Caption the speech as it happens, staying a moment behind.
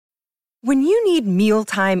When you need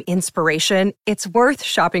mealtime inspiration, it's worth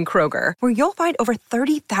shopping Kroger, where you'll find over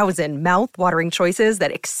 30,000 mouth-watering choices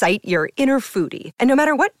that excite your inner foodie. And no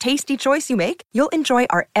matter what tasty choice you make, you'll enjoy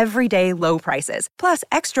our everyday low prices, plus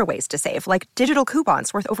extra ways to save, like digital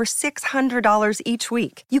coupons worth over $600 each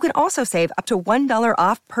week. You can also save up to $1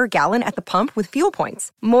 off per gallon at the pump with fuel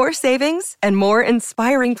points. More savings and more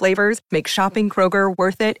inspiring flavors make shopping Kroger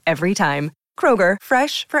worth it every time. Kroger,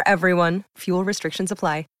 fresh for everyone. Fuel restrictions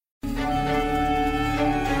apply.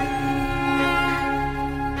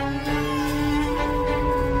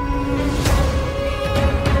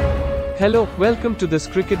 Hello, welcome to this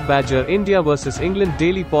Cricket Badger India vs England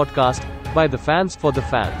daily podcast by the fans for the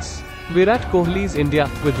fans. We're at Kohli's India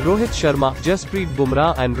with Rohit Sharma, Jasprit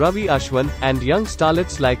Bumrah and Ravi Ashwin and young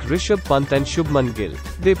starlets like Rishabh Pant and Shubman Gill.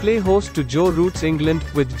 They play host to Joe Root's England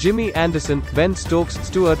with Jimmy Anderson, Ben Stokes,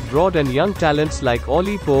 Stuart Broad and young talents like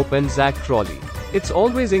Ollie Pope and Zach Crawley. It's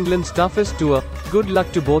always England's toughest tour. Good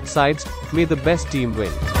luck to both sides. May the best team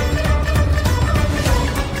win.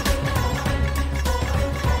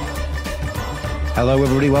 Hello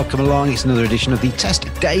everybody, welcome along. It's another edition of the Test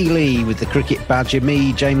Daily with the Cricket Badger,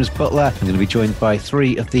 me, James Butler. I'm going to be joined by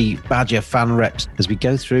three of the Badger fan reps as we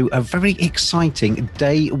go through a very exciting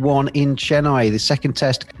day one in Chennai. The second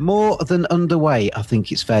test more than underway, I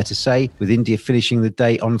think it's fair to say, with India finishing the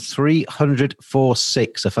day on 300 for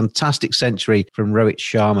 6. A fantastic century from Rohit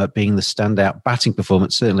Sharma being the standout batting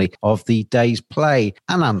performance, certainly, of the day's play.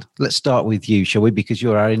 Anand, let's start with you, shall we? Because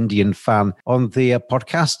you're our Indian fan on the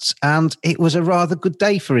podcasts, and it was a rather good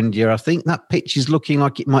day for India. I think that pitch is looking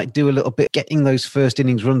like it might do a little bit getting those first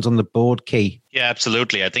innings runs on the board key. Yeah,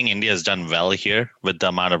 absolutely. I think India has done well here with the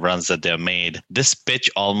amount of runs that they've made. This pitch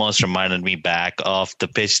almost reminded me back of the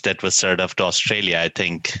pitch that was served up to Australia, I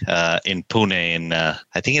think, in Pune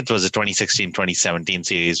I think it was a 2016-2017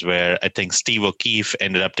 series where I think Steve O'Keefe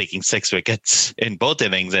ended up taking 6 wickets in both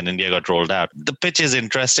innings and India got rolled out. The pitch is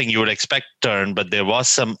interesting. You would expect turn, but there was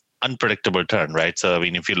some unpredictable turn, right? So, I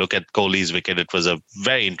mean, if you look at Kohli's wicket, it was a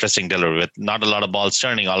very interesting delivery with not a lot of balls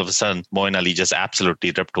turning. All of a sudden, Moeen Ali just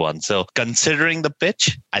absolutely ripped one. So, considering the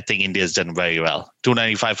pitch, I think India's done very well.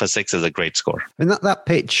 295 for 6 is a great score. I mean, that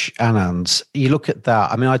pitch, Anand, you look at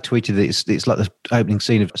that. I mean, I tweeted that it's like the opening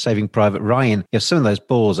scene of Saving Private Ryan. You have some of those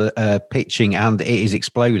balls are pitching and it is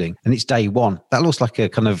exploding. And it's day one. That looks like a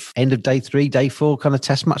kind of end of day 3, day 4 kind of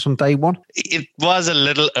test match on day 1. It was a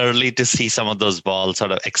little early to see some of those balls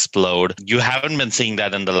sort of explode. You haven't been seeing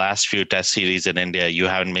that in the last few test series in India. You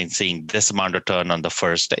haven't been seeing this amount of turn on the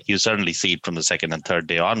first day. You certainly see it from the second and third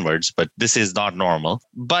day onwards, but this is not normal.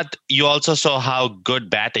 But you also saw how good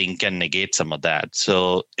batting can negate some of that.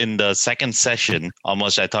 So in the second session,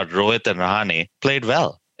 almost I thought Rohit and Rahane played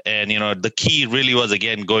well. And, you know, the key really was,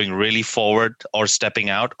 again, going really forward or stepping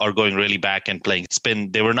out or going really back and playing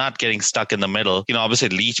spin. They were not getting stuck in the middle. You know, obviously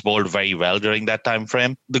Leach bowled very well during that time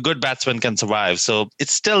frame. The good batsmen can survive. So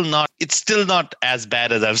it's still not as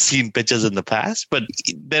bad as I've seen pitches in the past, but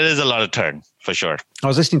there is a lot of turn for sure. I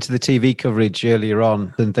was listening to the TV coverage earlier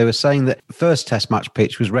on and they were saying that the first test match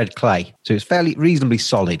pitch was red clay. So it's reasonably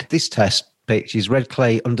solid. This test pitch is red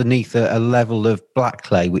clay underneath a level of black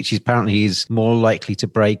clay, which apparently is more likely to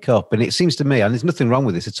break up. And it seems to me, and there's nothing wrong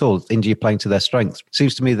with this at all, India playing to their strengths. It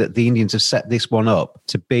seems to me that the Indians have set this one up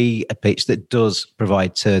to be a pitch that does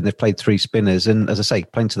provide turn. They've played 3 spinners and, as I say,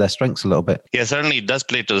 playing to their strengths a little bit. Yeah, certainly it does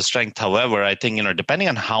play to the strength. However, I think, you know, depending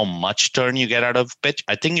on how much turn you get out of pitch,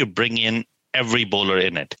 I think you bring in every bowler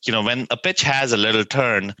in it. You know, when a pitch has a little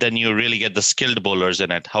turn, then you really get the skilled bowlers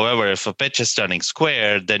in it. However, if a pitch is turning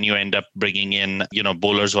square, then you end up bringing in, you know,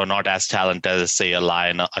 bowlers who are not as talented as, say, a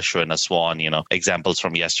Lion, a Ashwin, a Swan, you know, examples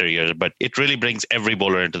from yesteryear. But it really brings every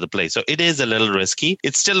bowler into the play. So it is a little risky.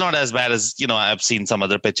 It's still not as bad as, you know, I've seen some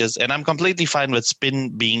other pitches. And I'm completely fine with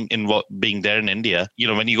spin being there in India. You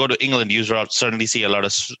know, when you go to England, you certainly see a lot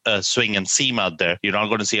of swing and seam out there. You're not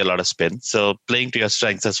going to see a lot of spin. So playing to your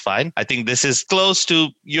strengths is fine. I think this is close to,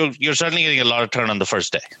 you're certainly getting a lot of turn on the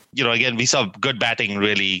first day. You know, again, we saw good batting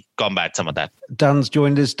really combat some of that. Dan's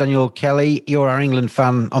joined us, Daniel Kelly. You're our England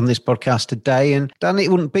fan on this podcast today. And Dan, it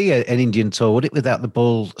wouldn't be an Indian tour, would it, without the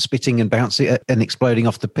ball spitting and bouncing and exploding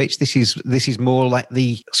off the pitch? This is more like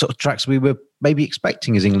the sort of tracks we were maybe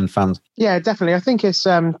expecting as England fans. Yeah, definitely. I think it's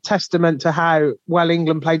testament to how well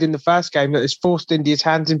England played in the first game that it's forced India's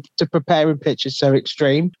hands into preparing pitches so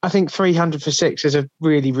extreme. I think 300 for 6 is a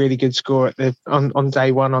really, really good score on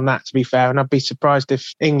day one on that, to be fair. And I'd be surprised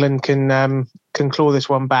if England can claw this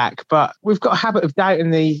one back. But we've got a habit of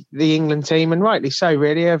doubting the England team, and rightly so,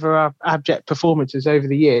 really, over our abject performances over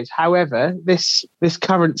the years. However, this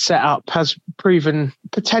current setup has proven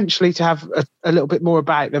potentially to have a little bit more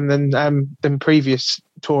about them than previous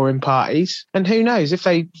touring parties. And who knows, if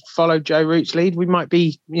they follow Joe Root's lead, we might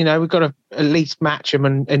be, we've got to at least match them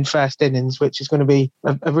in first innings, which is going to be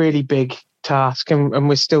a really big task. And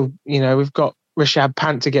we're still, we've got Rishabh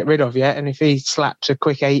Pant to get rid of yet, and if he slaps a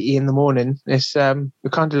quick 80 in the morning, it's we're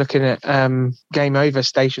kind of looking at game over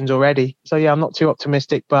stations already. So yeah, I'm not too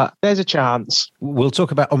optimistic, but there's a chance. We'll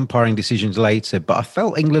talk about umpiring decisions later, but I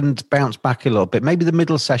felt England bounced back a little bit. Maybe the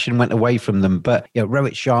middle session went away from them, but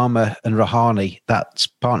Rohit Sharma and Rahane, that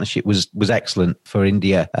partnership was excellent for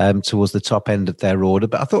India towards the top end of their order.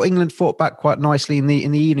 But I thought England fought back quite nicely in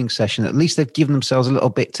the evening session. At least they've given themselves a little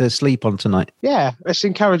bit to sleep on tonight. Yeah, it's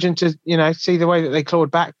encouraging to see the way that they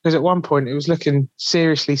clawed back, because at one point it was looking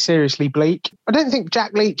seriously bleak. I don't think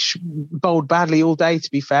Jack Leach bowled badly all day,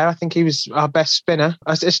 to be fair. I think he was our best spinner.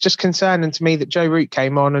 It's just concerning to me that Joe Root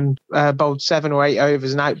came on and bowled 7 or 8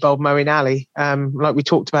 overs and out-bowled Moeen Ali. Like we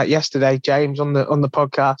talked about yesterday, James, on the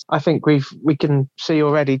podcast. I think we can see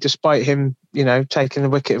already, despite him taking the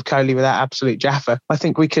wicket of Kohli with that absolute jaffa, I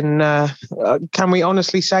think we can we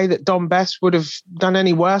honestly say that Dom Bess would have done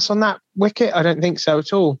any worse on that wicket? I don't think so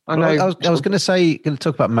at all. I was going to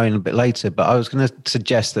talk about Moeen a bit later, but I was going to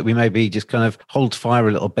suggest that we maybe just kind of hold fire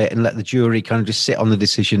a little bit and let the jury kind of just sit on the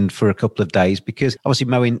decision for a couple of days, because obviously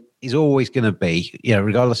Moeen is always going to be,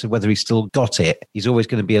 regardless of whether he's still got it, he's always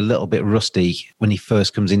going to be a little bit rusty when he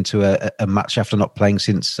first comes into a match after not playing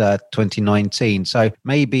since 2019. So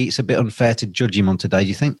maybe it's a bit unfair to judge him on today, do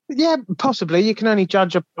you think? Yeah, possibly. You can only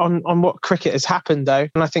judge on what cricket has happened, though.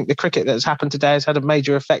 And I think the cricket that's happened today has had a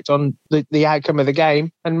major effect on the outcome of the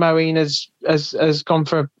game. And Moeen has gone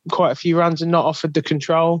for quite a few runs and not offered the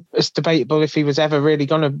control. It's debatable if he was ever really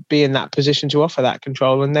going to be in that position to offer that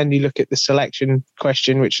control. And then you look at the selection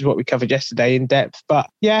question, which is what we covered yesterday in depth. But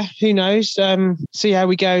yeah, who knows? See how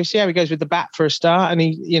we go. See how he goes with the bat for a start. And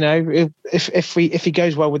he, if he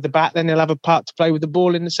goes well with the bat, then he'll have a part to play with the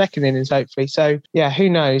ball in the second innings, hopefully. So yeah, who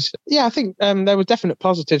knows? Yeah, I think there were definite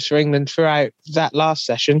positives for England throughout that last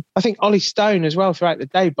session. I think Ollie Stone as well throughout the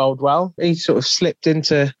day bowled well. He sort of slipped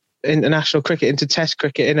into international cricket, into test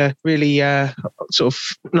cricket in a really sort of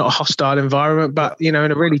not a hostile environment, but in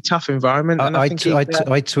a really tough environment. And I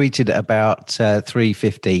tweeted at about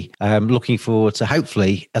 3:50, looking forward to,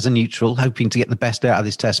 hopefully as a neutral, hoping to get the best out of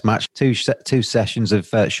this test match. Two sessions of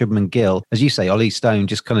Shubman Gill. As you say, Ollie Stone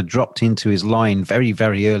just kind of dropped into his line very,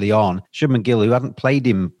 very early on. Shubman Gill, who hadn't played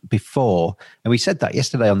him before, and we said that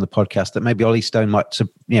yesterday on the podcast, that maybe Ollie Stone might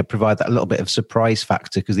provide that little bit of surprise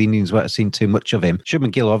factor, because the Indians weren't seen too much of him.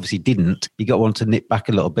 Shubman Gill obviously didn't. He got one to nip back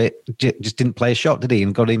a little bit, just didn't play a shot, did he?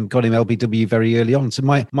 And got him LBW very early on. So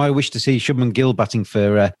my wish to see Shubman Gill batting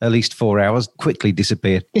for at least 4 hours quickly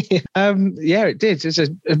disappeared. Yeah, it did. It's a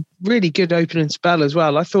really good opening spell as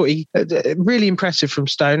well. I thought he really impressive from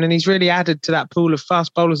Stone, and he's really added to that pool of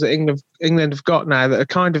fast bowlers that England have got now that are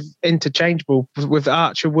kind of interchangeable with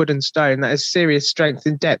Archer, Wood and Stone. That is serious strength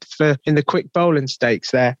in depth in the quick bowling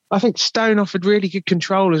stakes there. I think Stone offered really good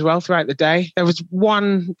control as well throughout the day. There was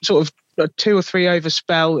one sort of a 2 or 3 over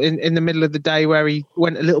spell in the middle of the day where he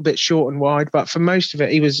went a little bit short and wide, but for most of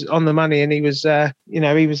it he was on the money, and he was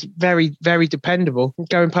he was very, very dependable,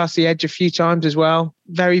 going past the edge a few times as well.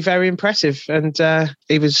 Very, very impressive. And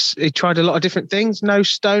he tried a lot of different things. No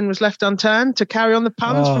stone was left unturned, to carry on the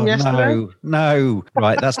puns from yesterday. No.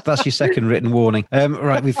 Right, that's your second written warning.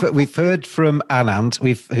 Right, we've heard from Anand,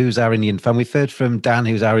 who's our Indian fan. We've heard from Dan,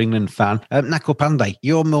 who's our England fan. Nakul Pandey,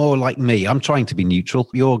 you're more like me. I'm trying to be neutral.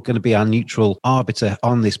 You're going to be our neutral arbiter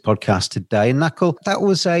on this podcast today. And Nakul, that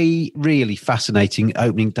was a really fascinating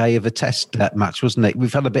opening day of a test match, wasn't it?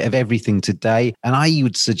 We've had a bit of everything today, and I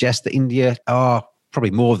would suggest that India are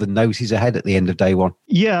probably more than noses ahead at the end of day one.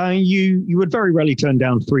 Yeah, you would very rarely turn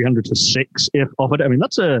down 300 for 6 if offered. I mean,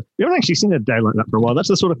 we haven't actually seen a day like that for a while. That's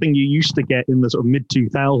the sort of thing you used to get in the sort of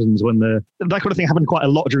mid-2000s, when that kind of thing happened quite a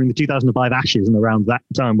lot during the 2005 Ashes, and around that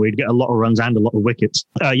time where you'd get a lot of runs and a lot of wickets.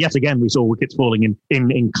 Yet again, we saw wickets falling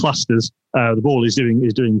in clusters. The ball is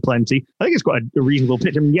doing plenty. I think it's quite a reasonable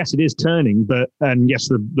pitch. I mean, yes, it is turning, and yes,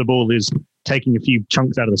 the ball is taking a few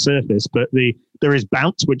chunks out of the surface, but there is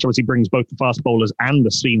bounce, which obviously brings both the fast bowlers and the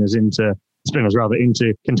spinners into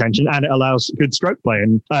contention, and it allows good stroke play.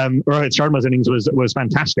 And Rohit Sharma's innings was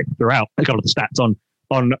fantastic throughout. I got all the stats on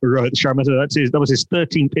Rohit Sharma. So that was his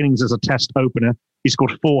 13th innings as a test opener. He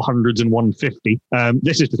scored 400s and 150.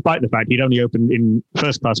 This is despite the fact he'd only opened in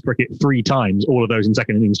first-class cricket 3 times, all of those in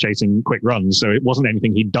second innings chasing quick runs. So it wasn't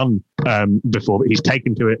anything he'd done before, but he's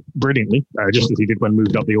taken to it brilliantly, just as he did when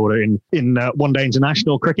moved up the order in one-day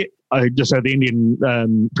international cricket. I just heard the Indian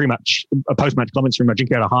post-match comments from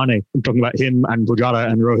Ajinkya Rahane talking about him and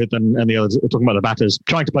Pujara and Rohit and the others, talking about the batters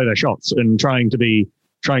trying to play their shots and trying to be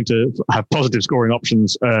trying to have positive scoring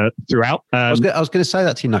options throughout. I was going to say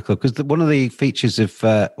that to you, Knuckle, because one of the features of,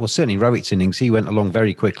 certainly Rohit's innings, he went along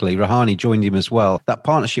very quickly. Rahane joined him as well. That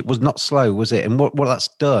partnership was not slow, was it? And what that's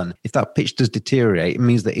done, if that pitch does deteriorate, it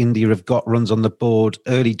means that India have got runs on the board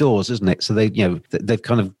early doors, isn't it? So they've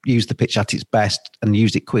kind of used the pitch at its best and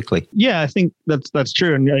used it quickly. Yeah, I think that's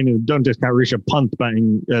true. And don't discount Rishabh Pant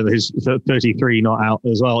batting his 33 not out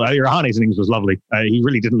as well. Rahane's innings was lovely. He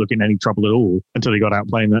really didn't look in any trouble at all until he got out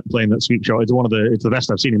playing that sweep shot. It's the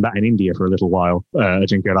best I've seen him bat in India for a little while,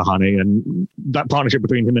 Ajinkya Rahane, and that partnership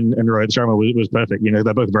between him and Rohit Sharma was perfect.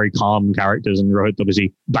 They're both very calm characters, and Rohit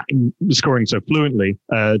obviously scoring so fluently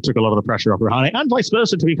took a lot of the pressure off Rahane, and vice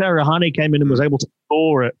versa. To be fair, Rahane came in and was able to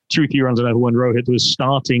score at 2-3 runs an over when Rohit was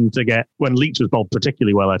starting to get, when Leach was bowled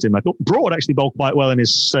particularly well at him. I thought Broad actually bowled quite well in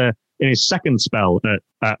his second spell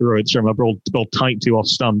at Rohit Sharma, bowled tight to off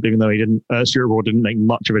stump, even though he didn't. Stuart Broad didn't make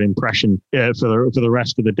much of an impression for the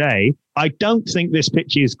rest of the day. I don't think this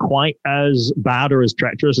pitch is quite as bad or as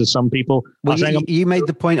treacherous as some people are saying. You made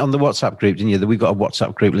the point on the WhatsApp group, didn't you? That we've got a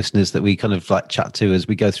WhatsApp group, listeners, that we kind of like chat to as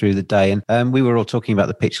we go through the day, and we were all talking about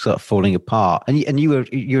the pitch sort of falling apart. And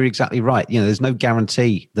you're exactly right. There's no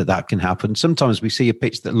guarantee that can happen. Sometimes we see a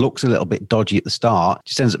pitch that looks a little bit dodgy at the start,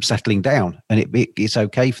 just ends up settling down, and it's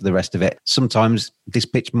okay for the rest of it. Sometimes this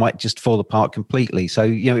pitch might just fall apart completely. So,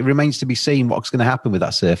 it remains to be seen what's going to happen with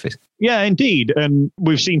that surface. Yeah, indeed. And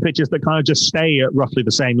we've seen pitches that kind of just stay at roughly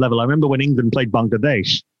the same level. I remember when England played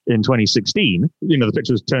Bangladesh in 2016, the pitch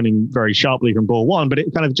was turning very sharply from ball one, but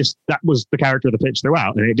it kind of just, that was the character of the pitch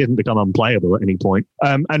throughout, and it didn't become unplayable at any point.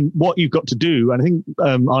 And what you've got to do, and I think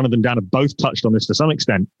Anand and Dan have both touched on this to some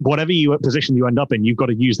extent, whatever position you end up in, you've got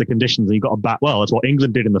to use the conditions and you've got to bat well. That's what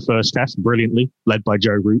England did in the first test, brilliantly, led by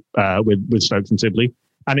Joe Root with Stokes and Sibley.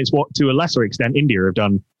 And it's what, to a lesser extent, India have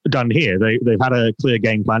done here. They've had a clear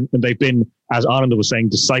game plan, and they've been, as Anand was saying,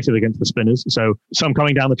 decisive against the spinners. So some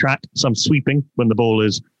coming down the track, some sweeping when the ball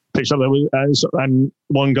is pitched up, and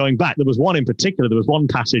one going back. There was one in particular. There was one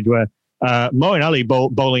passage where Moeen Ali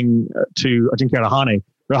bowling to Ajinkya Rahane.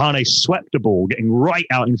 Rahane swept a ball, getting right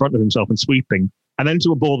out in front of himself and sweeping, and then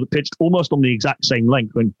to a ball that pitched almost on the exact same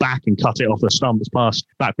length, went back and cut it off the stumps past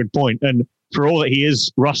backward point. And for all that he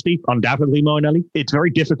is rusty, undoubtedly, Moeen Ali, it's very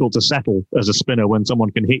difficult to settle as a spinner when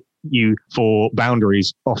someone can hit you for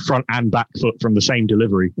boundaries off front and back foot from the same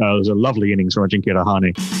delivery. It was a lovely innings from Ajinkya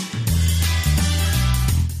Rahane.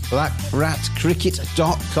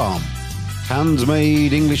 BlackRatCricket.com.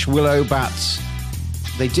 Handmade English willow bats.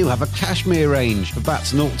 They do have a cashmere range for bats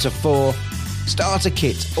 0 to 4. Starter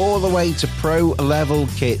kit all the way to pro level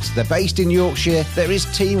kits. They're based in Yorkshire. There is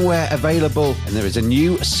teamwear available, and there is a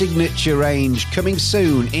new signature range coming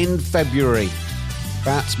soon in February.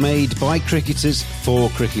 Bats made by cricketers for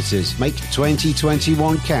cricketers. Make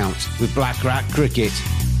 2021 count with Black Rat Cricket.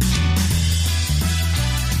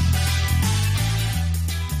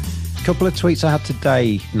 Couple of tweets I had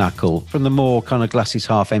today, Knuckle, from the more kind of glasses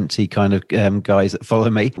half empty kind of guys that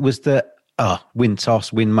follow me, was that win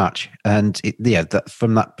toss, win match. And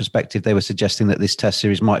from that perspective, they were suggesting that this test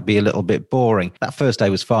series might be a little bit boring. That first day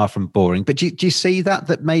was far from boring. But do you see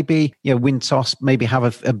that maybe win toss maybe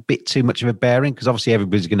have a bit too much of a bearing? Because obviously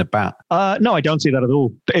everybody's going to bat. No, I don't see that at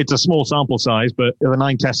all. It's a small sample size, but the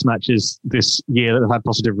 9 test matches this year that have had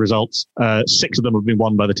positive results, 6 of them have been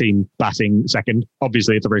won by the team batting second.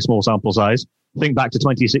 Obviously, it's a very small sample size. Think back to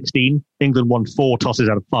 2016, England won 4 tosses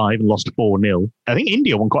out of 5 and lost 4-0. I think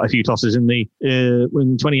India won quite a few tosses in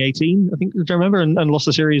 2018, I think, I remember, and lost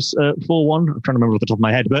the series 4-1. I'm trying to remember off the top of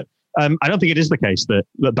my head, but I don't think it is the case that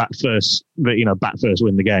bat first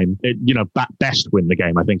win the game. Bat best win the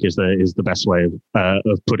game, I think, is the best way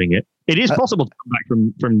of putting it. It is possible to come back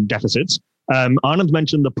from deficits. Anand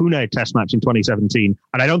mentioned the Pune test match in 2017,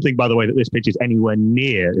 and I don't think, by the way, that this pitch is anywhere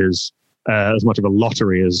near as much of a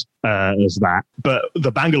lottery as that. But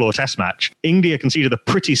the Bangalore test match, India conceded a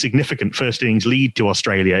pretty significant first innings lead to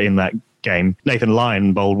Australia in that game. Nathan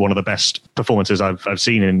Lyon bowled one of the best performances I've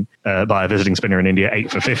seen by a visiting spinner in India,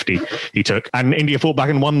 8 for 50 he took. And India fought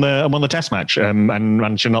back and won the test match and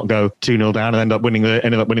managed to not go 2-0 down and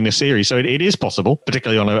ended up winning the series. So it is possible,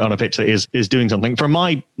 particularly on a pitch that is doing something. From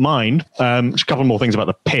my mind, just a couple more things about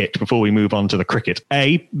the pitch before we move on to the cricket.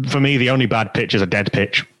 For me, the only bad pitch is a dead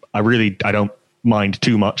pitch. I don't mind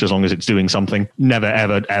too much as long as it's doing something. Never,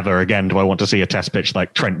 ever, ever again do I want to see a test pitch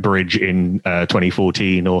like Trent Bridge in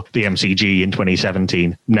 2014 or the MCG in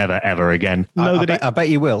 2017. Never, ever again. I bet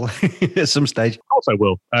you will at some stage. Of course I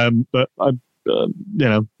will. But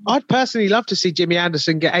I'd personally love to see Jimmy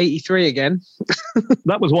Anderson get 83 again.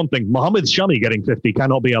 That was one thing. Mohammed Shami getting 50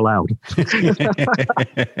 cannot be allowed. That's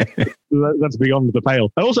beyond the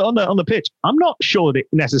pale. And also on the pitch, I'm not sure that it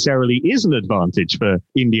necessarily is an advantage for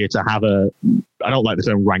India to have I don't like the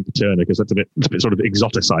term rank turner because it's a bit sort of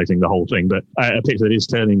exoticizing the whole thing, but a pitch that is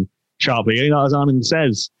turning sharply. As Anand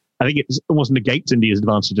says, I think it almost negates India's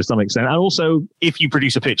advantage to some extent. And also, if you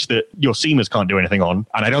produce a pitch that your seamers can't do anything on,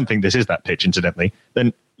 and I don't think this is that pitch, incidentally,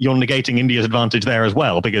 then you're negating India's advantage there as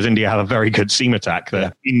well, because India have a very good seam attack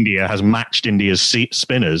that India has matched India's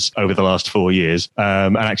spinners over the last 4 years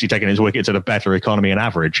and actually taken its wickets at a better economy and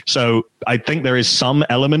average. So I think there is some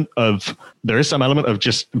element of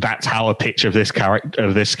just that's how a pitch of this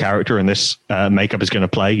character and this makeup is going to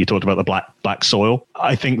play. You talked about the black soil.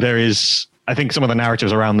 I think some of the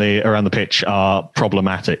narratives around the pitch are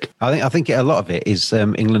problematic. I think a lot of it is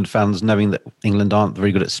England fans knowing that England aren't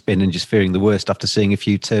very good at spin and just fearing the worst after seeing a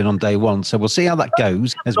few turn on day one. So we'll see how that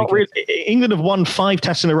goes. England have won 5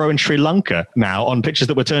 tests in a row in Sri Lanka now on pitches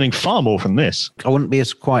that were turning far more from this. I wouldn't be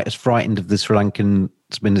quite as frightened of the Sri Lankan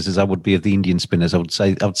spinners as I would be of the Indian spinners. I would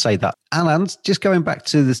say that. Anand, just going back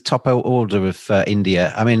to this top order of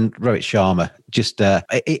India, I mean, Rohit Sharma,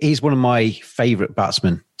 he's one of my favourite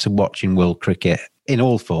batsmen to watch in world cricket in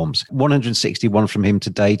all forms. 161 from him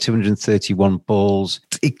today, 231 balls.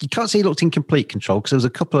 You can't say he looked in complete control because there was a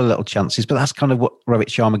couple of little chances, but that's kind of what Rohit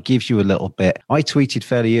Sharma gives you a little bit. I tweeted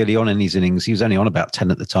fairly early on in his innings, he was only on about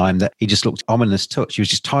 10 at the time, that he just looked ominous touch. He was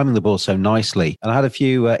just timing the ball so nicely. And I had a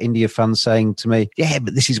few India fans saying to me, yeah,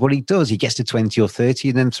 but this is what he does. He gets to 20 or 30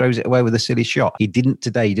 and then throws it away with a silly shot. He didn't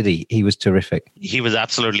today, did he? He was terrific. He was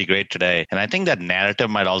absolutely great today. And I think that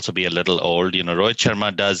narrative might also be a little old. Rohit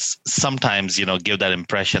Sharma does sometimes, give that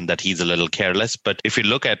impression that he's a little careless. But if you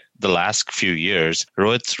look at the last few years,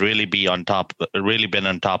 Rohit's really been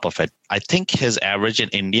on top of it. I think his average in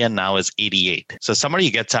India now is 88. So somebody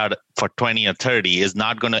who gets out for 20 or 30 is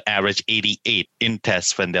not going to average 88 in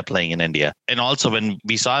tests when they're playing in India. And also when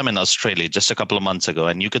we saw him in Australia just a couple of months ago,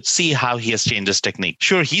 and you could see how he has changed his technique.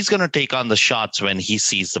 Sure, he's going to take on the shots when he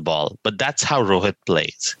sees the ball, but that's how Rohit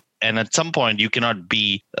plays. And at some point, you cannot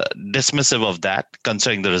be dismissive of that,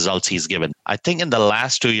 considering the results he's given. I think in the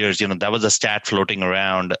last 2 years, there was a stat floating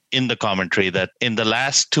around in the commentary that in the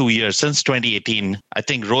last 2 years, since 2018, I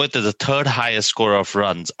think Rohit is the third highest scorer of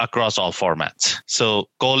runs across all formats. So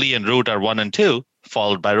Kohli and Root are 1 and 2,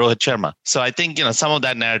 followed by Rohit Sharma. So I think, some of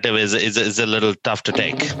that narrative is a little tough to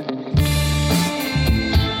take.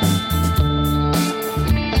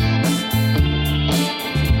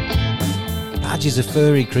 Badgers are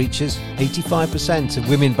furry creatures. 85% of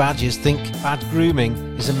women badgers think bad grooming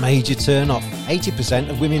is a major turn-off. 80%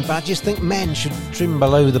 of women badgers think men should trim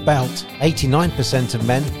below the belt. 89% of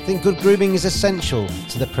men think good grooming is essential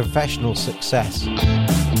to their professional success.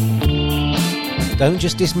 Don't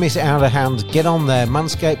just dismiss it out of hand. Get on there,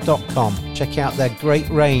 manscaped.com. Check out their great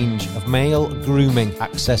range of male grooming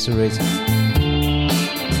accessories.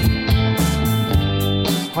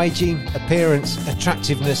 Hygiene, appearance,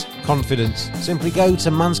 attractiveness, confidence. Simply go to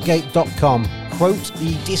manscaped.com, quote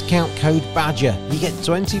the discount code BADGER. You get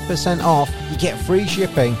 20% off, you get free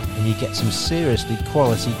shipping, and you get some seriously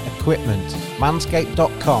quality equipment.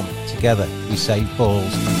 Manscaped.com. Together, we save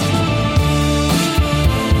balls.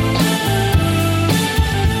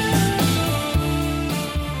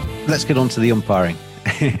 Let's get on to the umpiring.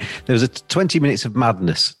 There was 20 minutes of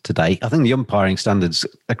madness today. I think the umpiring standards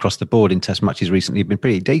across the board in test matches recently have been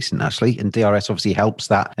pretty decent, actually. And DRS obviously helps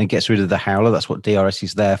that and gets rid of the howler. That's what DRS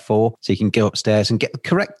is there for. So you can go upstairs and get the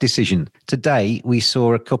correct decision. Today, we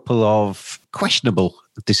saw a couple of questionable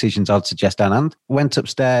decisions, I'd suggest. Anand went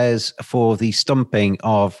upstairs for the stumping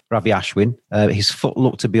of Ravi Ashwin. His foot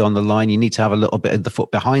looked to be on the line. You need to have a little bit of the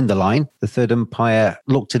foot behind the line. The third umpire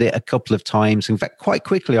looked at it a couple of times. In fact, quite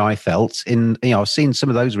quickly, I felt. I've seen some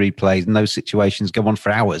of those replays and those situations go on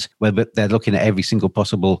for hours, where they're looking at every single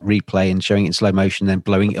possible replay and showing it in slow motion, then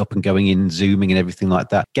blowing it up and going in, zooming and everything like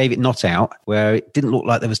that. Gave it not out, where it didn't look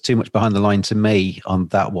like there was too much behind the line to me on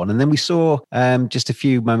that one. And then we saw just a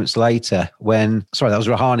few moments later that was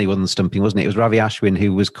Rahane wasn't stumping, wasn't it? It was Ravi Ashwin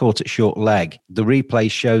who was caught at short leg. The replay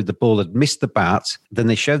showed the ball had missed the bat. Then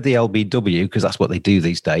they showed the LBW, because that's what they do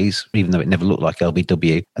these days, even though it never looked like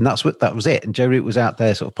LBW. And that was it. And Joe Root was out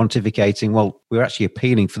there sort of pontificating, well, we were actually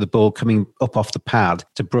appealing for the ball coming up off the pad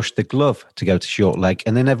to brush the glove to go to short leg.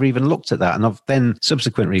 And they never even looked at that. And then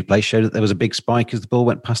subsequent replay showed that there was a big spike as the ball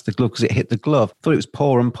went past the glove because it hit the glove. I thought it was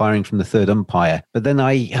poor umpiring from the third umpire. But then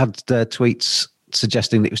I had tweets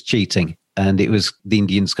suggesting that it was cheating. and it was the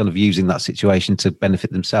Indians kind of using that situation to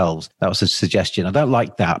benefit themselves. That was a suggestion. I don't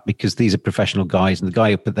like that because these are professional guys, and the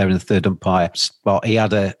guy up there in the third umpire spot, he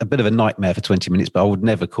had a bit of a nightmare for 20 minutes, but I would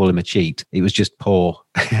never call him a cheat. It was just poor.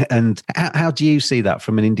 And how do you see that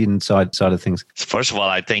from an Indian side of things? First of all,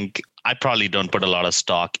 I think I probably don't put a lot of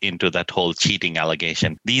stock into that whole cheating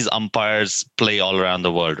allegation. These umpires play all around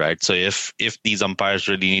the world, right? So if these umpires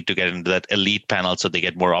really need to get into that elite panel so they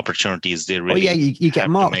get more opportunities, they really you get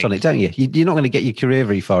marked on it, don't you? You're not going to get your career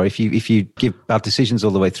very far if you give bad decisions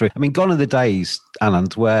all the way through. I mean, gone are the days,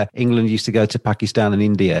 Anand, where England used to go to Pakistan and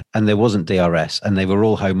India and there wasn't DRS and they were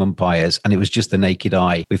all home umpires and it was just the naked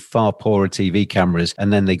eye with far poorer TV cameras,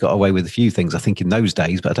 and then they got away with a few things, I think, in those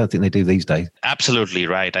days, but I don't think they do these days. Absolutely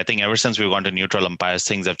right. I think ever since we've gone to neutral umpires,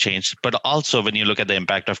 things have changed. But also when you look at the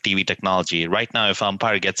impact of TV technology, right now, if an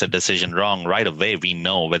umpire gets a decision wrong, right away, we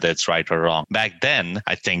know whether it's right or wrong. Back then,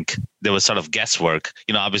 I think there was sort of guesswork.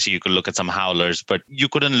 Obviously you could look at some howlers, but you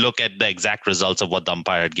couldn't look at the exact results of what the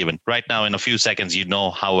umpire had given. Right now, in a few seconds, you know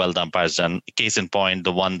how well the umpire's done. Case in point,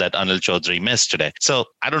 the one that Anil Chaudhary missed today. So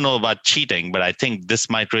I don't know about cheating, but I think this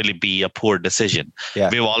might really be a poor decision. Yeah.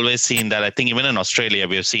 We've always seen that. I think even in Australia,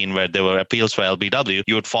 we've seen where there were appeals for LBW,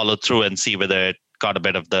 you would follow through and see whether it got a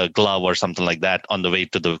bit of the glove or something like that on the way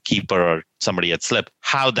to the keeper or somebody had slipped.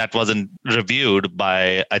 How that wasn't reviewed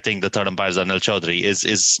by, I think, the third umpire's Anil Chaudhary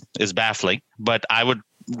is baffling. But I would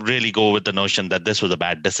really go with the notion that this was a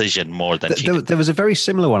bad decision more than cheating. There was a very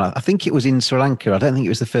similar one. I think it was in Sri Lanka. I don't think it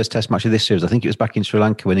was the first test match of this series. I think it was back in Sri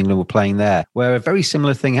Lanka when England were playing there, where a very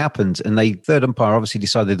similar thing happened. And the third umpire obviously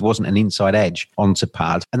decided there wasn't an inside edge onto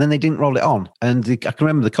pad, and then they didn't roll it on. And I can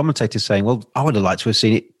remember the commentators saying, well, I would have liked to have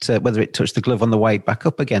seen it, whether it touched the glove on the way back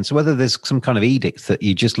up again. So whether there's some kind of edict that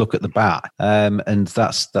you just look at the bat, and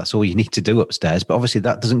that's all you need to do upstairs. But obviously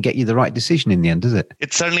that doesn't get you the right decision in the end, does it?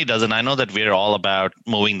 It certainly doesn't. I know that we're all about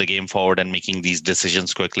moving the game forward and making these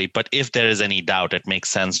decisions quickly, but if there is any doubt, it makes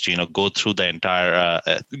sense to go through the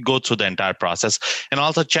entire process, and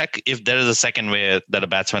also check if there is a second way that a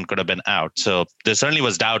batsman could have been out. So there certainly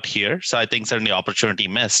was doubt here. So I think certainly opportunity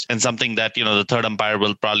missed, and something that the third umpire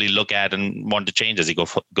will probably look at and want to change as he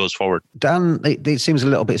goes forward. Dan, it seems a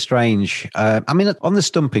little bit strange. I mean, on the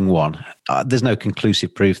stumping one, there's no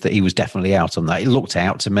conclusive proof that he was definitely out on that. It looked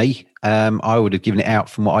out to me. I would have given it out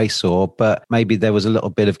from what I saw, but maybe there was a little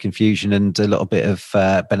bit of confusion and a little bit of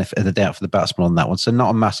benefit of the doubt for the batsman on that one. So not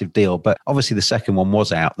a massive deal, but obviously the second one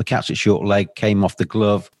was out. The catch at short leg came off the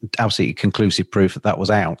glove. Absolutely conclusive proof that was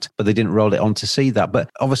out, but they didn't roll it on to see that. But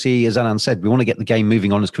obviously, as Anand said, we want to get the game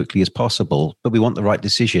moving on as quickly as possible, but we want the right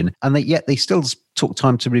decision. And yet they still took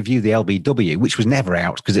time to review the LBW, which was never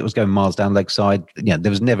out because it was going miles down leg side. There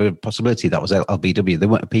was never a possibility that was LBW. They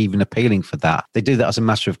weren't even appealing for that. They do that as a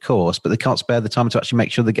matter of course, but they can't spare the time to actually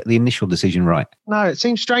make sure they get the initial decision right. No, it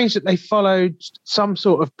seems strange that they followed some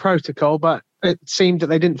sort of protocol, but it seemed that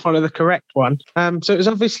they didn't follow the correct one. So it was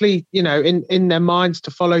obviously, in their minds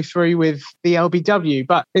to follow through with the LBW.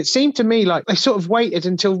 But it seemed to me like they sort of waited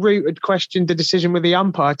until Root had questioned the decision with the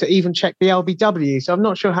umpire to even check the LBW. So I'm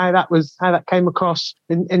not sure how that came across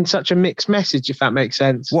in such a mixed message, if that makes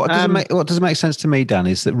sense. What doesn't make sense to me, Dan,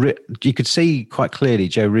 is that you could see quite clearly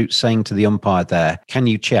Joe Root saying to the umpire there, can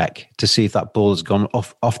you check to see if that ball has gone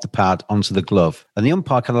off the pad onto the glove? And the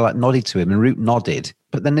umpire kind of like nodded to him, and Root nodded.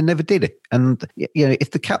 But then they never did it. And,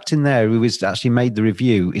 if the captain there who has actually made the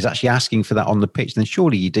review is actually asking for that on the pitch, then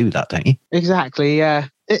surely you do that, don't you? Exactly, yeah.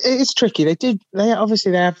 It is tricky. They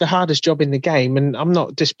obviously have the hardest job in the game, and I'm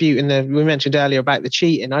not disputing we mentioned earlier about the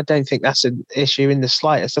cheating. I don't think that's an issue in the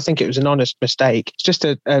slightest. I think it was an honest mistake. It's just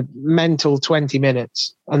a mental 20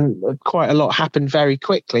 minutes, and quite a lot happened very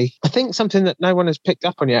quickly. I think something that no one has picked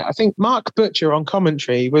up on yet. I think Mark Butcher on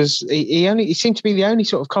commentary he seemed to be the only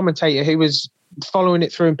sort of commentator who was following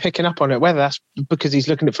it through and picking up on it, whether that's because he's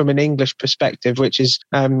looking at it from an English perspective, which is,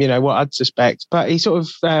 what I'd suspect. But he sort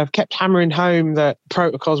of kept hammering home that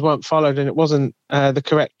protocols weren't followed and it wasn't the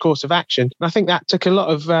correct course of action. And I think that took a lot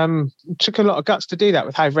of guts to do that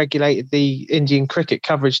with how regulated the Indian cricket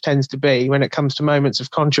coverage tends to be when it comes to moments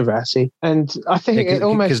of controversy. And I think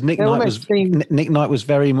because Nick Knight was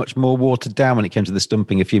very much more watered down when it came to the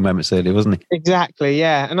stumping a few moments earlier, wasn't he? Exactly,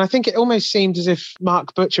 yeah. And I think it almost seemed as if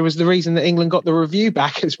Mark Butcher was the reason that England got the review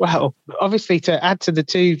back as well. Obviously, to add to the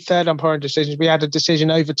two third umpire decisions, we had a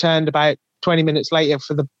decision overturned about 20 minutes later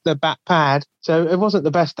for the back pad. So it wasn't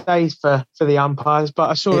the best days for the umpires,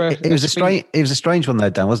 but I saw it was a strange one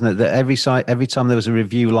though, Dan, wasn't it? That every time there was a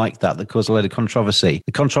review like that caused a load of controversy,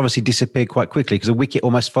 the controversy disappeared quite quickly because a wicket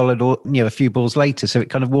almost followed, a few balls later. So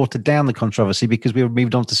it kind of watered down the controversy because we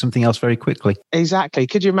moved on to something else very quickly. Exactly.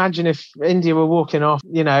 Could you imagine if India were walking off,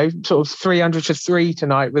 sort of 300-3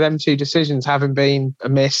 tonight with them two decisions having been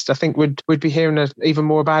missed? I think we'd be hearing even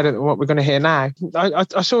more about it than what we're going to hear now.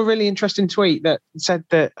 I saw a really interesting tweet that said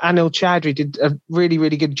that Anil Chaudhary did a really,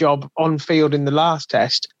 really good job on field in the last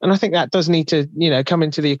test, and I think that does need to come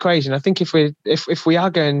into the equation. I think if we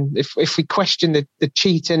question the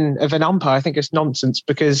cheating of an umpire, I think it's nonsense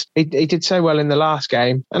because he did so well in the last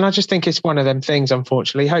game, and I just think it's one of them things.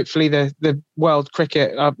 Unfortunately, hopefully the world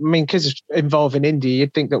cricket, because it's involving India,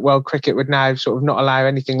 you'd think that world cricket would now sort of not allow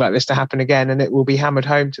anything like this to happen again, and it will be hammered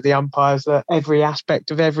home to the umpires that every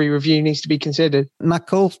aspect of every review needs to be considered.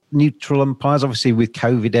 Knuckle, neutral umpires, obviously with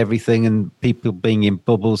COVID, everything, and people being in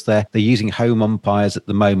bubbles they're using home umpires at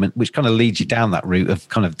the moment, which kind of leads you down that route of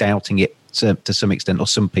kind of doubting it to some extent, or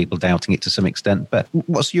some people doubting it to some extent. But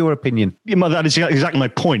what's your opinion? That is exactly my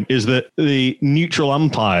point, is that the neutral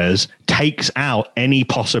umpires takes out any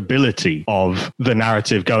possibility of the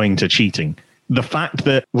narrative going to cheating. The fact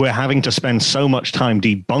that we're having to spend so much time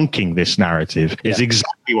debunking this narrative is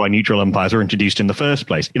exactly why neutral umpires were introduced in the first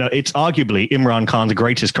place. It's arguably Imran Khan's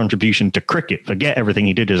greatest contribution to cricket. Forget everything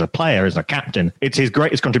he did as a player, as a captain. It's his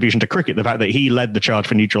greatest contribution to cricket, the fact that he led the charge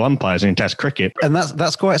for neutral umpires in Test cricket. And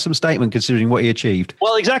that's quite some statement considering what he achieved.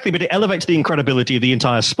 Well, exactly, but it elevates the incredibility of the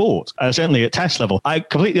entire sport, certainly at Test level. I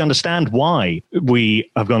completely understand why we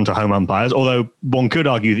have gone to home umpires, although one could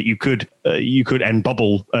argue that you could end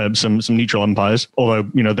bubble some neutral umpires, although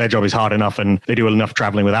their job is hard enough and they do enough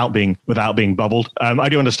traveling without being bubbled. I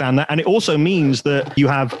do understand that, and it also means that you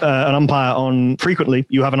have an umpire on frequently.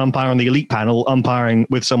 You have an umpire on the elite panel umpiring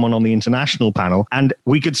with someone on the international panel, and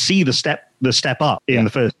we could see the step up in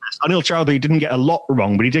the first test. Anil Chaudhary didn't get a lot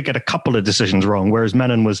wrong, but he did get a couple of decisions wrong, whereas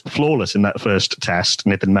Menon was flawless in that first test,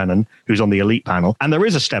 Nitin Menon, who's on the elite panel. And there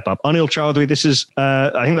is a step up. Anil Chaudhary, this is,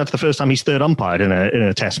 I think that's the first time he's third umpired in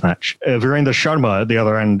a test match. Virendra Sharma at the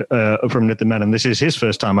other end from Nitin Menon, this is his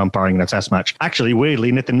first time umpiring in a test match. Actually,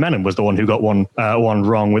 weirdly, Nitin Menon was the one who got one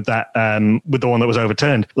wrong with that, with the one that was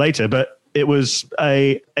overturned later. But it was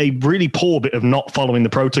a really poor bit of not following the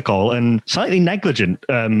protocol and slightly negligent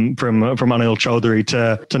from Anil Chaudhary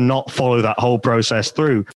to not follow that whole process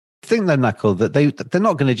through. I think though, Knuckle, that they're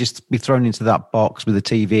not going to just be thrown into that box with a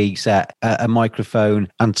TV set, a microphone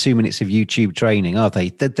and 2 minutes of YouTube training, are they?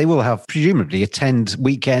 They will have presumably attend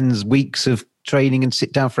weekends, weeks of training and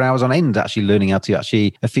sit down for hours on end actually learning how to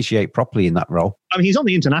actually officiate properly in that role. I mean, he's on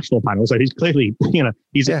the international panel, so he's clearly,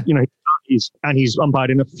 he's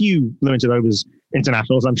umpired in a few limited overs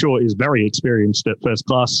internationals. I'm sure he's very experienced at first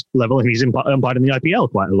class level, and he's umpired in the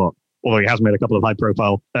IPL quite a lot. Although he has made a couple of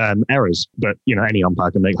high-profile errors. But, any umpire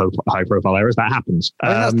can make high-profile errors. That happens.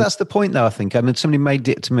 That's the point, though, I think. I mean, somebody made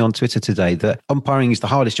it to me on Twitter today that umpiring is the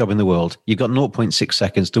hardest job in the world. You've got 0.6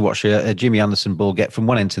 seconds to watch a Jimmy Anderson ball get from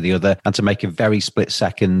one end to the other and to make a very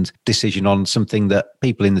split-second decision on something that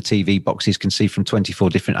people in the TV boxes can see from 24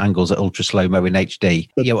 different angles at ultra slow-mo in HD.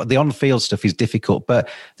 The on-field stuff is difficult, but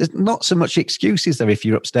there's not so much excuses there if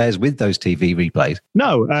you're upstairs with those TV replays.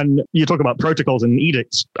 No, and you talk about protocols and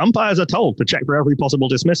edicts. Umpires are told to check for every possible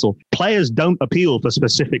dismissal. Players don't appeal for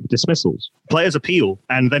specific dismissals. Players appeal,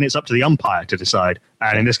 and then it's up to the umpire to decide,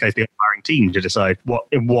 and in this case, the umpiring team to decide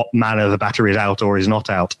in what manner the batter is out or is not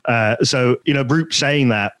out. So, Root saying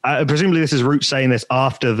that, presumably this is Root saying this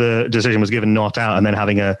after the decision was given not out, and then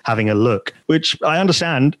having a look, which I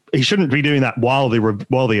understand. He shouldn't be doing that while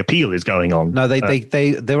the appeal is going on. No,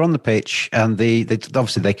 they're on the pitch, and they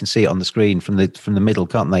obviously they can see it on the screen from the middle,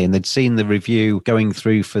 can't they? And they'd seen the review going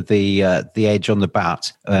through for the edge on the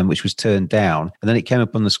bat, which was turned down, and then it came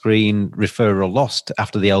up on the screen, referral lost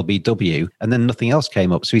after the LBW, and then nothing else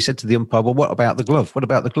came up. So he said to the umpire, "Well, what about the glove? What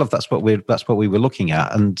about the glove? That's what we were looking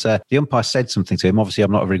at." And the umpire said something to him. Obviously,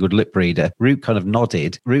 I'm not a very good lip reader. Root kind of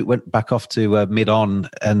nodded. Root went back off to mid-on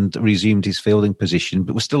and resumed his fielding position,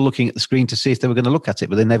 but we're still looking at the screen to see if they were going to look at it,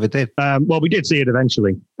 but they never did. Well, we did see it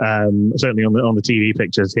eventually, certainly on the TV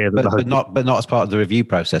pictures here. But not as part of the review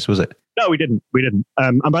process, was it? No, we didn't.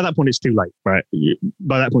 And by that point, it's too late, right?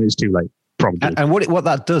 By that point, it's too late. Probably. And what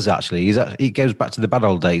that does actually is that it goes back to the bad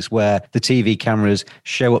old days where the TV cameras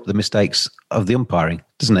show up the mistakes of the umpiring,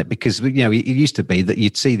 doesn't it? Because it used to be that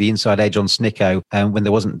you'd see the inside edge on Snicko when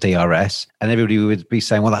there wasn't DRS, and everybody would be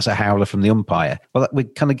saying, "Well, that's a howler from the umpire." Well, we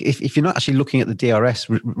kind of if you're not actually looking at the DRS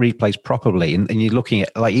replays properly, and you're looking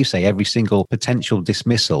at, like you say, every single potential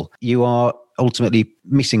dismissal, you are ultimately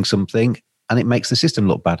missing something. and it makes the system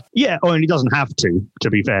look bad. Yeah, and he doesn't have to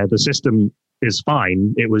be fair. The system is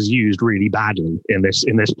fine. It was used really badly in this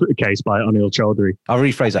case by Anil Chaudhary. I'll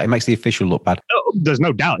rephrase that. It makes the official look bad. Oh, there's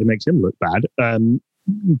no doubt it makes him look bad.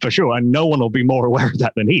 For sure, and no one will be more aware of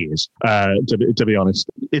that than he is, to be honest.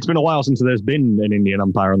 It's been a while since there's been an Indian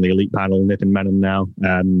umpire on the elite panel, Nitin Menon now,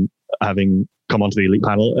 having come onto the elite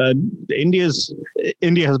panel. India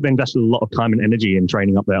has invested a lot of time and energy in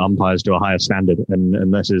training up their umpires to a higher standard, and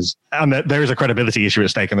there is a credibility issue at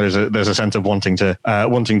stake, and there's a sense of wanting to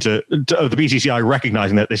the BCCI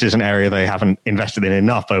recognizing that this is an area they haven't invested in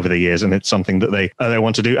enough over the years, and it's something that they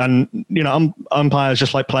want to do. And umpires,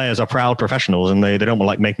 just like players, are proud professionals, and they don't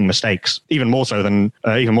like making mistakes, even more so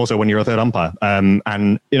when you're a third umpire. And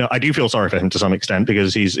I do feel sorry for him to some extent,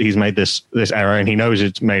 because he's made this error, and he knows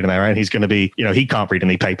it's made an error, and he's going to be, he can't read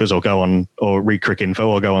any papers or read Cricket Info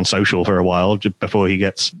or go on social for a while before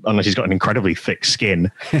unless he's got an incredibly thick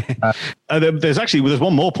skin. There's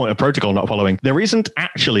one more point of protocol not following. There isn't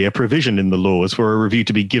actually a provision in the laws for a review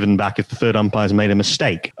to be given back if the third umpire's made a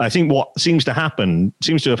mistake. I think what seems to have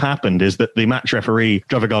happened is that the match referee,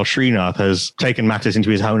 Javagal Srinath, has taken matters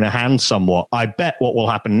into his own hands somewhat. I bet what will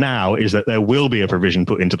happen now is that there will be a provision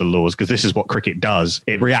put into the laws, because this is what cricket does.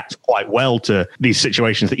 It reacts quite well to these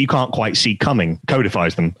situations that you can't quite see coming,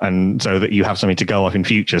 codifies them, and so that you have something to go off in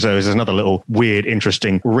future. So there's another little weird,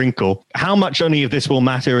 interesting wrinkle. How much only of this will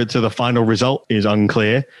matter to the final result is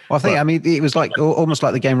unclear. Well, it was almost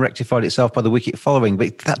like the game rectified itself by the wicket following,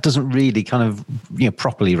 but that doesn't really kind of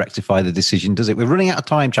properly rectify the decision, does it? We're running out of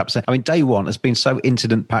time, chaps. Day one has been so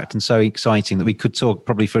incident-packed and so exciting that we could talk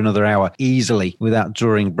probably for another hour easily without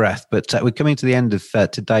drawing breath. But we're coming to the end of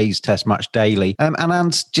today's Test Match Daily.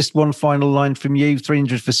 And just one final line from you: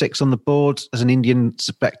 300 for 6 on the board. As an Indian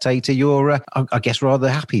spectator, you're, I guess, rather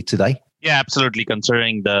happy today. Yeah, absolutely.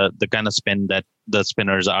 Considering the kind of spin that the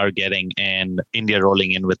spinners are getting, and India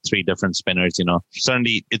rolling in with 3 different spinners,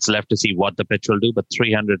 certainly it's left to see what the pitch will do. But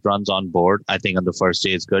 300 runs on board, I think on the first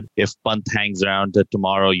day is good. If Pant hangs around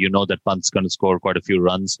tomorrow, that Pant's going to score quite a few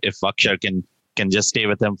runs. If Akshar can just stay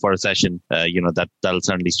with him for a session, that'll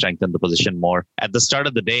certainly strengthen the position more. At the start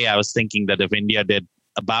of the day, I was thinking that if India did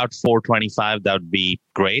about 425, that would be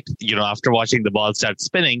great. After watching the ball start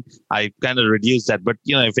spinning, I kind of reduced that. But,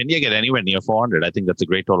 if India get anywhere near 400, I think that's a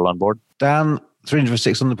great total on board. Dan,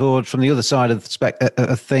 306 on the board. From the other side of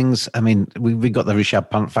things, we've got the Rishabh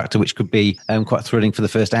Pant factor, which could be quite thrilling for the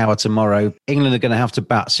first hour tomorrow. England are going to have to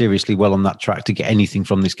bat seriously well on that track to get anything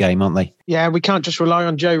from this game, aren't they? Yeah, we can't just rely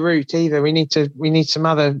on Joe Root either. We need some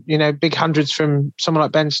other, big hundreds from someone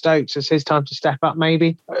like Ben Stokes. It's his time to step up,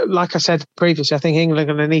 maybe. Like I said previously, I think England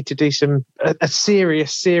are going to need to do a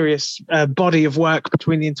serious body of work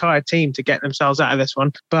between the entire team to get themselves out of this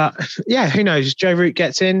one. But yeah, who knows? Joe Root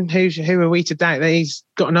gets in. Who are we to doubt that he's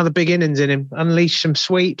got another big innings in him? Unleash some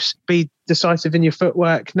sweeps, be decisive in your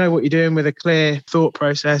footwork, know what you're doing with a clear thought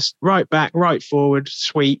process, right back, right forward,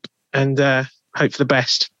 sweep, and hope for the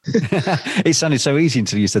best. It sounded so easy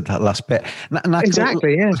until you said that last bit.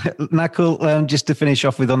 Exactly, yeah. Nakul, just to finish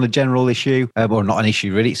off with on the general issue, well, not an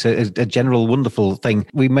issue really, it's a general wonderful thing.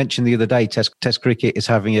 We mentioned the other day, Test cricket is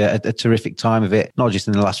having a terrific time of it, not just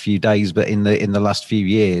in the last few days, but in the last few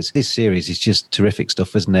years. This series is just terrific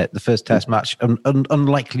stuff, isn't it? The first Test match,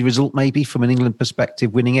 unlikely result maybe from an England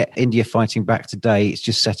perspective, winning it. India fighting back today. It's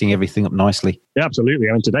just setting everything up nicely. Yeah, absolutely.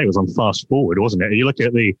 Today was on fast forward, wasn't it? You look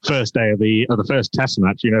at the first day of the first Test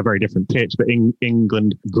match, a very different pitch, but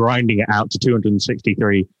England grinding it out to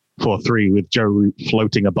 263 for 3 with Joe Root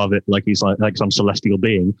floating above it like he's like some celestial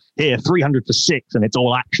being. Here, 300 for 6, and it's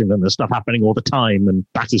all action and there's stuff happening all the time, and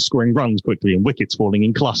batters scoring runs quickly and wickets falling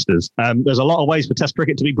in clusters. There's a lot of ways for Test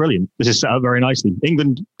cricket to be brilliant. This is set up very nicely.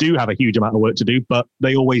 England do have a huge amount of work to do, but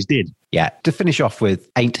they always did. Yeah, to finish off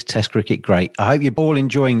with, ain't Test cricket great? I hope you're all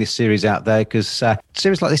enjoying this series out there, because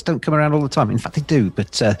series like this don't come around all the time. In fact, they do,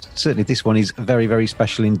 but certainly this one is very, very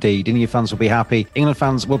special indeed. India fans will be happy. England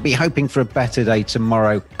fans will be hoping for a better day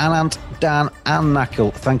tomorrow. And Dan and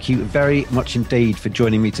Nakul, thank you very much indeed for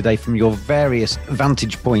joining me today from your various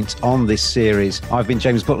vantage points on this series. I've been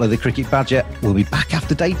James Butler, the Cricket Badger. We'll be back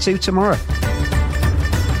after day 2 tomorrow.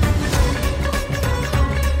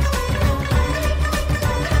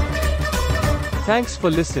 Thanks for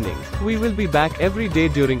listening. We will be back every day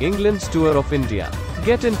during England's tour of India.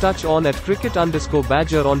 Get in touch on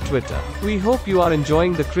 @cricket_badger on Twitter. We hope you are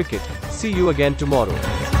enjoying the cricket. See you again tomorrow.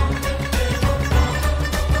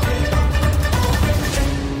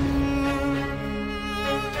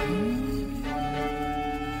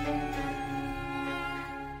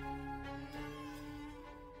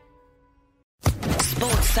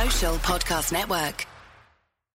 Sports Social Podcast Network.